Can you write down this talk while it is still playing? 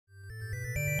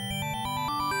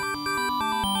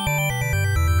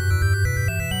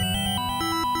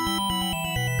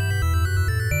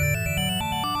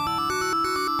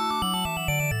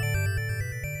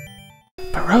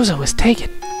Rosa was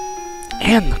taken.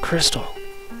 And the crystal.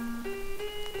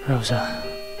 Rosa.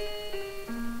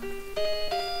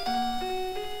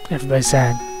 Everybody's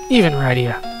sad. Even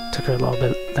Rydia. Took her a little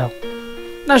bit, though.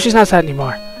 No, she's not sad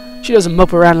anymore. She doesn't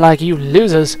mope around like you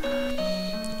losers.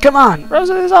 Come on,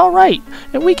 Rosa is alright.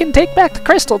 And we can take back the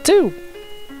crystal, too.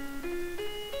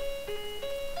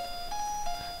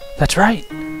 That's right.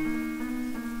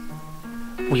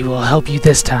 We will help you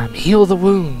this time. Heal the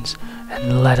wounds.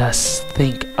 And let us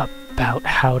think about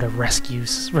how to rescue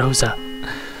Rosa.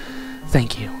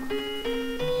 Thank you.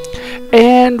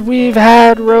 And we've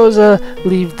had Rosa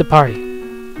leave the party.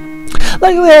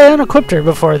 Luckily, I unequipped her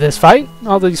before this fight.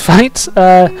 All these fights.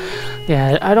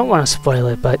 Yeah, I don't want to spoil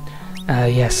it, but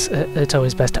yes, it's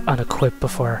always best to unequip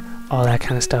before all that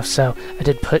kind of stuff. So I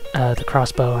did put the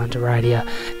crossbow onto Rydia,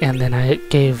 and then I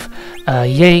gave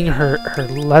Yang her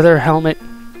leather helmet.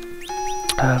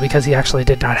 Because he actually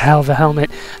did not have a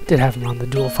helmet. Did have him on the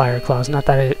dual fire claws. Not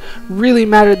that it really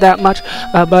mattered that much,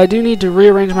 but I do need to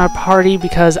rearrange my party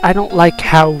because I don't like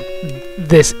how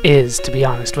this is, to be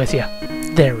honest with you.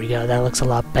 There we go. That looks a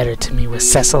lot better to me with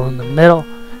Cecil in the middle.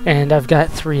 And I've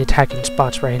got 3 attacking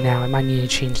spots right now. I might need to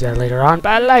change that later on, but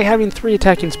I like having 3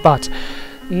 attacking spots.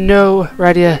 No,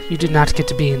 Rydia, you did not get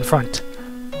to be in front.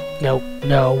 No,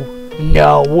 no,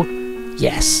 no.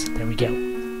 Yes, there we go.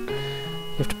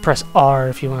 You have to press R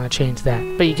if you want to change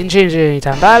that. But you can change it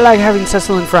anytime. But I like having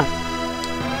Cecil in front.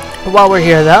 But while we're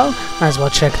here, though, might as well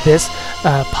check this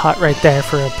pot right there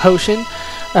for a potion.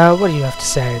 What do you have to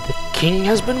say? The king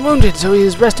has been wounded, so he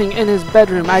is resting in his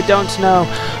bedroom. I don't know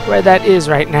where that is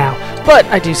right now. But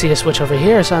I do see a switch over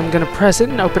here, so I'm going to press it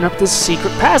and open up this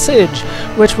secret passage,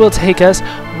 which will take us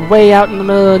way out in the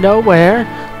middle of nowhere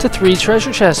to 3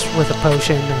 treasure chests with a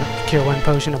potion, a Cure 1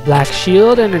 potion, a black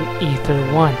shield, and an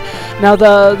Ether 1. Now,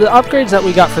 the upgrades that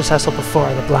we got for Cecil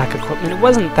before, the black equipment, it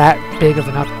wasn't that big of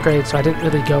an upgrade, so I didn't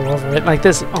really go over it. Like,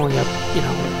 this only,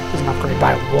 is an upgrade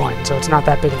by 1, so it's not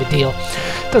that big of a deal.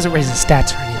 It doesn't raise the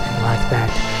stats or anything like that.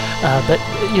 But,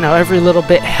 every little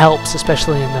bit helps,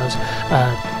 especially in those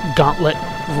gauntlet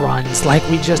runs like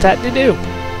we just had to do.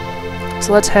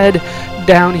 So let's head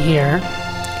down here,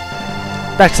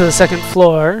 back to the 2nd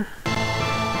floor,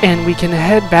 and we can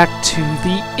head back to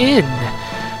the inn,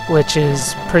 which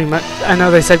is pretty much, I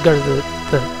know they said go to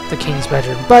the king's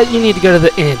bedroom, but you need to go to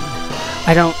the inn.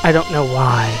 I don't know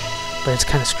why, but it's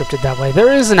kind of scripted that way.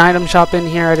 There is an item shop in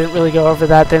here. I didn't really go over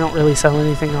that. They don't really sell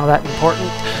anything all that important.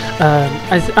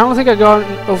 I don't think I go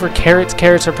over carrots.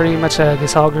 Carrots are pretty much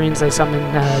Gasol greens. They summon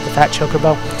the fat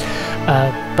chocobo.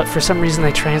 But for some reason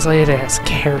they translated it as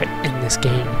carrot in this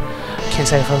game. Can't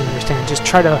say I fully understand. Just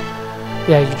try to,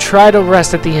 you try to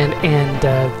rest at the end, and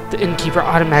the innkeeper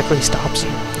automatically stops you.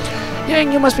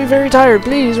 Yang, you must be very tired.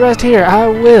 Please rest here. I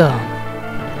will.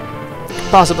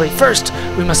 Possibly. First,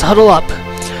 we must huddle up.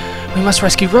 We must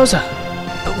rescue Rosa,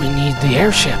 but we need the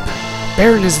airship.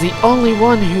 Baron is the only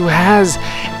one who has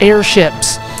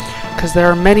airships, because there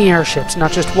are many airships,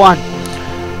 not just one.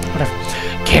 Whatever.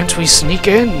 Can't we sneak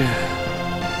in?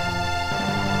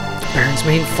 Baron's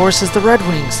main force is the Red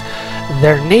Wings.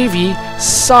 Their navy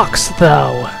sucks,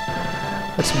 though.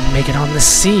 Let's make it on the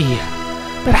sea.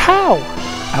 But how?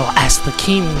 I will ask the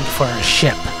king for a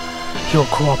ship. He'll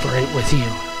cooperate with you.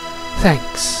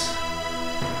 Thanks.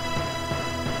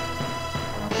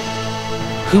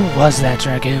 Who was that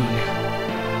dragoon?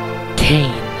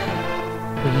 Cain.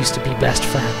 We used to be best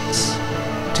friends.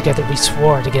 Together we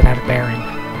swore to get out of Baron.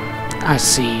 I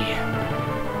see.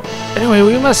 Anyway,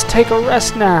 we must take a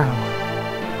rest now.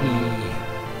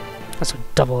 That's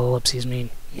what double ellipses mean.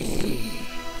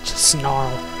 Just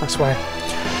snarl, I swear.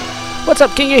 What's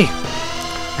up, Kingy?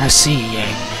 Now see,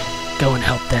 Yang. Go and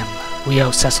help them. We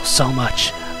owe Cecil so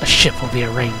much. A ship will be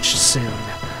arranged soon.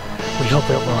 We hope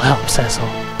it will help, Cecil.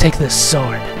 Take this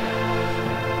sword.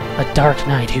 A dark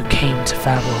knight who came to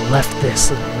Fabul left this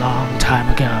a long time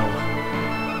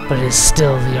ago. But it is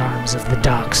still the arms of the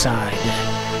dark side.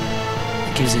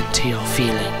 It gives in to your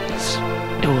feelings.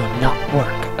 It will not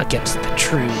work against the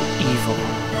true evil.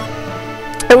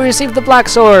 And we received the black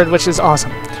sword, which is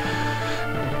awesome.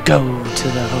 Go to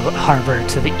the harbor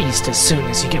to the east as soon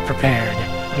as you get prepared.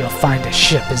 You'll find a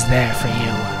ship is there for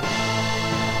you.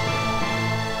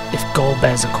 If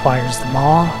Golbez acquires them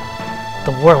all,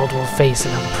 the world will face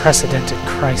an unprecedented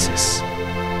crisis.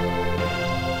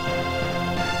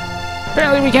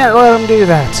 Apparently we can't let him do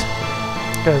that.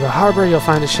 Go to the harbor, you'll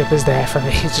find a ship is there for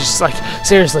me. It's just like,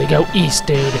 seriously, go east,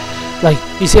 dude. Like,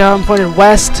 you see how I'm pointing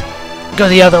west? Go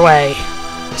the other way.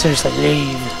 Seriously,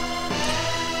 leave.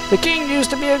 The king used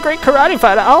to be a great karate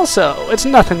fighter also. It's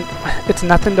nothing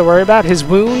to worry about. His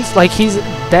wounds, like he's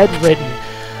bedridden.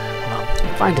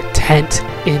 Well, find a tent.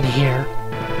 in here.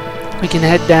 We can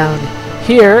head down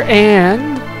here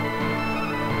and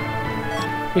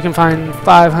we can find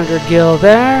 500 gil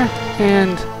there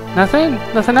and nothing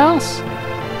else.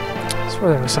 I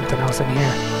swear there was something else in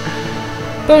here.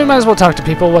 But we might as well talk to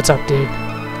people. What's up, dude?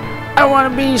 I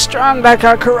want to be strong like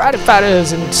our karate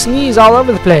fighters and sneeze all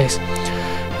over the place.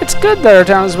 It's good that our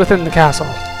town is within the castle.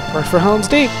 Works for Helm's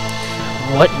Deep.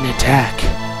 What an attack.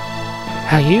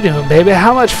 How you doing, baby?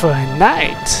 How much for a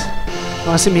night?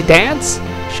 Want to see me dance?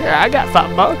 Sure, I got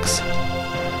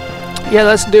 $5. Yeah,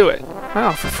 let's do it.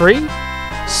 Oh, for free?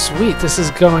 Sweet, this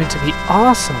is going to be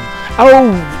awesome.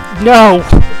 Oh, no.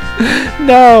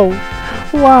 No.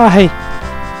 Why?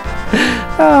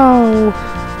 Oh.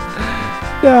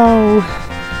 No.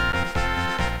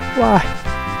 Why?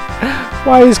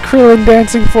 Why is Krillin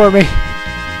dancing for me?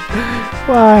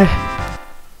 Why?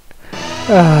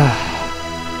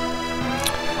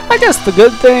 I guess the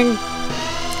good thing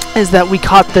is that we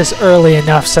caught this early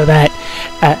enough so that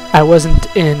I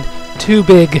wasn't in too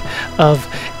big of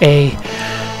a,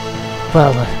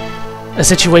 well, a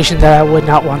situation that I would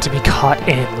not want to be caught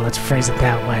in. Let's phrase it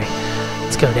that way.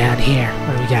 Let's go down here.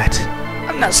 What do we got?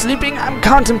 I'm not sleeping, I'm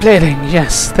contemplating.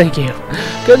 Yes, thank you.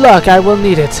 Good luck, I will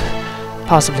need it.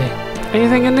 Possibly.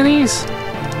 Anything in these?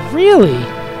 Really?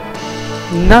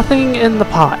 Nothing in the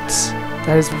pots.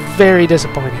 That is very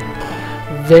disappointing.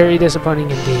 Very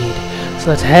disappointing indeed. So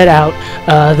let's head out.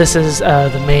 This is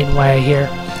the main way here.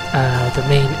 The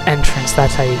main entrance,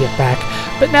 that's how you get back.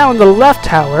 But now in the left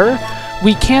tower,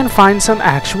 we can find some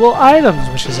actual items,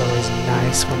 which is always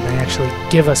nice when they actually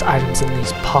give us items in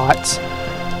these pots.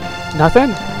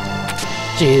 Nothing?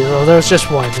 Gee, well, there's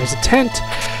just one. There's a tent,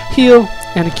 heal,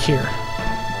 and a cure.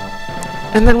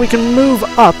 And then we can move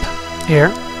up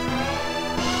here.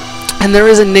 And there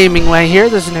is a naming way here.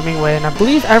 There's a naming way in, I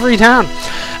believe, every town.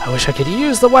 I wish I could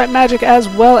use the white magic as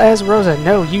well as Rosa.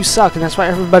 No, you suck, and that's why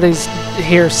everybody's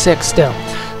here sick still.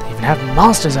 They even have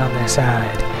monsters on their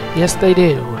side. Yes, they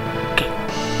do.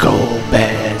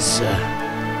 Golbez.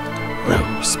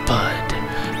 Rosebud.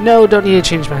 No, don't need to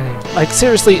change my name. Like,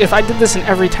 seriously, if I did this in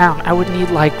every town, I would need,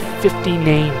 like, 50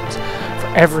 names for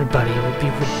everybody. It would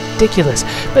be ridiculous.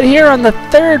 But here on the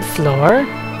 3rd floor,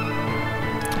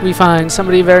 we find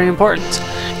somebody very important.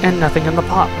 And nothing in the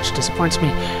pot, which disappoints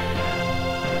me.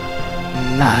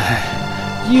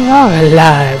 You are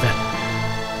alive.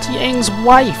 It's Yang's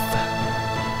wife.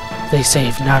 They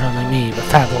saved not only me, but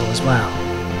Fabul as well.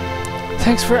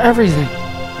 Thanks for everything.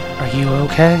 Are you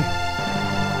okay?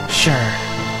 Sure.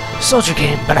 Soldier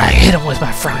came, but I hit him with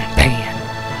my frying pan.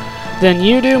 Then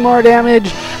you do more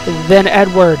damage than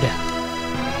Edward.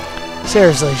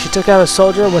 Seriously, she took out a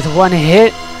soldier with one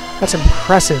hit? That's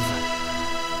impressive.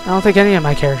 I don't think any of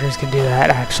my characters can do that,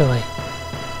 actually.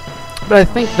 But I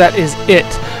think that is it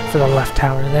for the left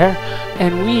tower there.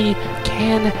 And we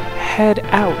can head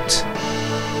out.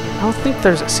 I don't think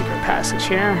there's a secret passage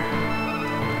here.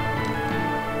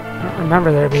 I don't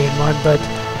remember there being one, but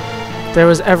if there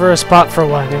was ever a spot for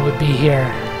one, it would be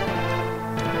here.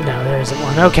 No, there isn't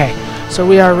one. Okay, so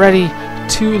we are ready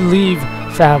to leave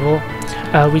Fabul.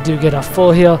 We do get a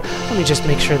full heal. Let me just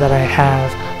make sure that I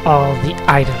have all the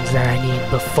items that I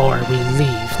need before we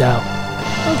leave, though.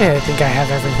 Okay, I think I have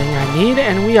everything I need,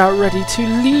 and we are ready to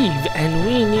leave, and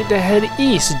we need to head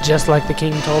east, just like the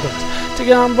king told us, to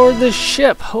get on board this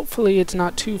ship. Hopefully it's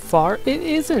not too far. It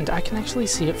isn't. I can actually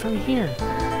see it from here.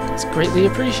 It's greatly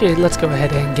appreciated. Let's go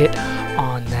ahead and get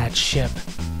on that ship.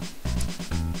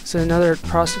 Is it another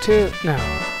prostitute? No.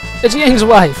 It's Yang's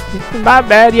wife. My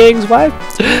bad, Yang's wife.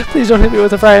 Please don't hit me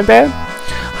with a frying pan.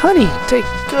 Honey, take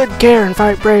good care and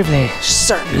fight bravely.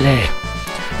 Certainly.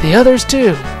 The others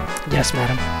too. Yes,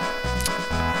 madam.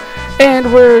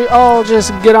 And we're all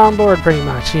just get on board pretty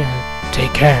much. Yeah.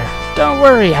 Take care. Don't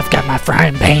worry, I've got my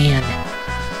frying pan.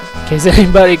 In case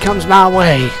anybody comes my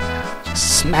way,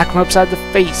 just smack them upside the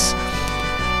face.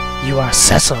 You are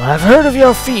Cecil. I've heard of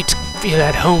your feat. Feel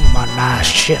at home on my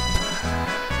ship.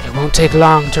 It won't take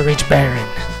long to reach Baron.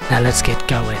 Now let's get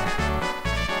going.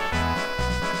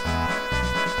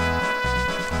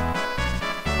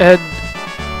 Ed,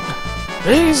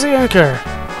 raise the anchor.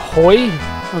 Hoy.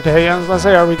 Okay, I was about to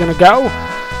say, are we gonna go?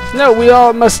 No, we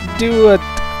all must do a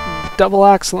double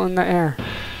axle in the air.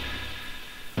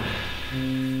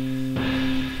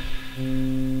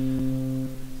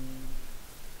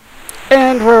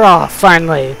 And we're off,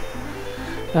 finally.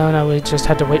 Oh no, we just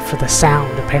had to wait for the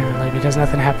sound, apparently, because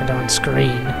nothing happened on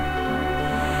screen.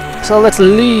 So let's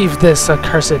leave this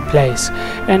accursed place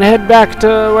and head back to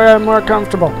where I'm more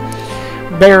comfortable.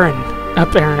 Baron,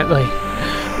 apparently.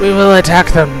 We will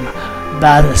attack them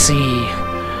by the sea.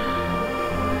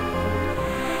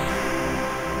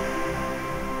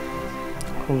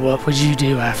 What would you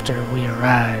do after we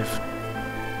arrive?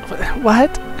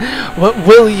 What? What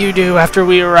will you do after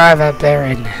we arrive at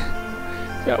Baron?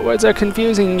 Your words are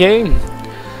confusing, game.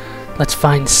 Let's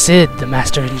find Sid, the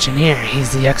master engineer.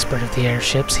 He's the expert of the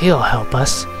airships. He'll help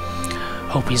us.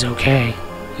 Hope he's okay.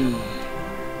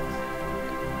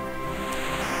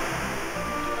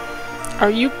 Are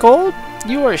you cold?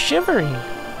 You are shivering.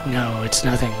 No, it's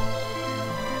nothing.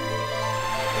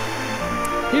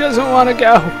 He doesn't want to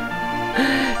go.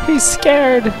 He's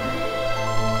scared.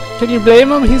 Can you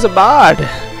blame him? He's a bard.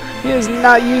 He is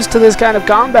not used to this kind of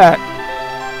combat.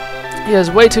 He is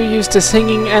way too used to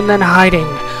singing and then hiding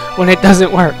when it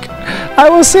doesn't work. I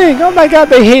will sing. Oh my god,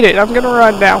 they hate it. I'm gonna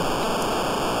run now.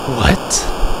 What?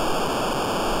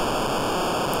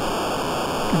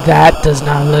 That does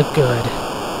not look good.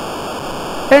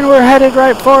 And we're headed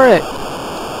right for it.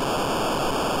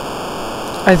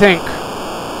 I think.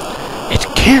 It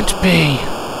can't be.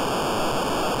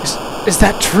 Is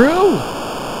that true?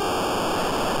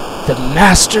 The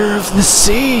master of the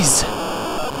seas.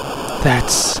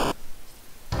 That's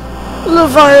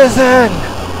Leviathan.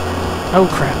 Oh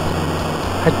crap.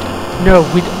 No,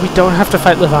 we don't have to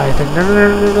fight Leviathan.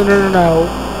 No.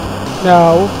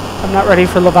 No, I'm not ready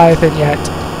for Leviathan yet.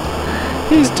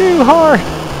 He's too hard.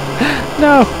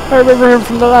 No, I remember him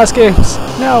from the last games.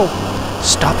 No.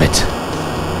 Stop it.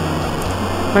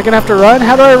 Am I gonna have to run?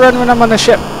 How do I run when I'm on the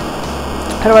ship?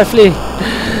 How do I flee?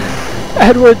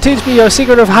 Edward, teach me your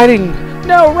secret of hiding.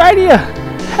 No, Rydia!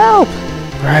 Help!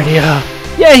 Rydia!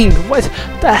 Yang! What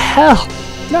the hell?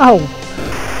 No!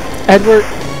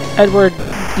 Edward,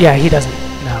 yeah, he doesn't.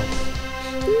 No.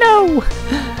 No!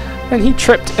 And he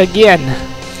tripped again.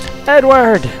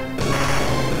 Edward!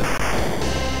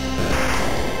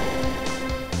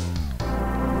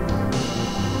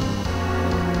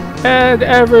 And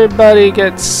everybody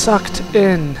gets sucked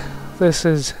in. This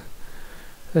is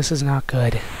not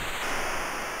good.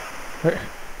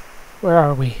 Where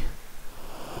are we?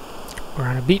 We're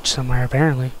on a beach somewhere,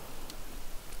 apparently.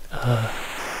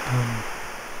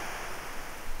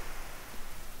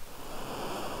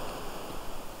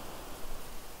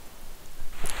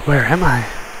 Where am I?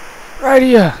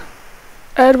 Rydia!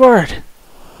 Edward!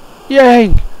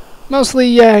 Yang! Mostly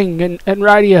Yang and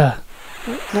Rydia.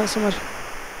 Not so much.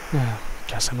 No,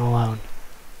 guess I'm alone.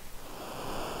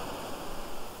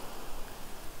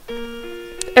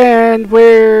 And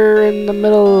we're in the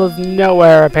middle of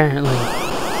nowhere, apparently.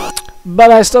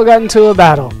 But I still got into a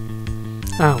battle.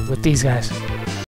 Oh, with these guys.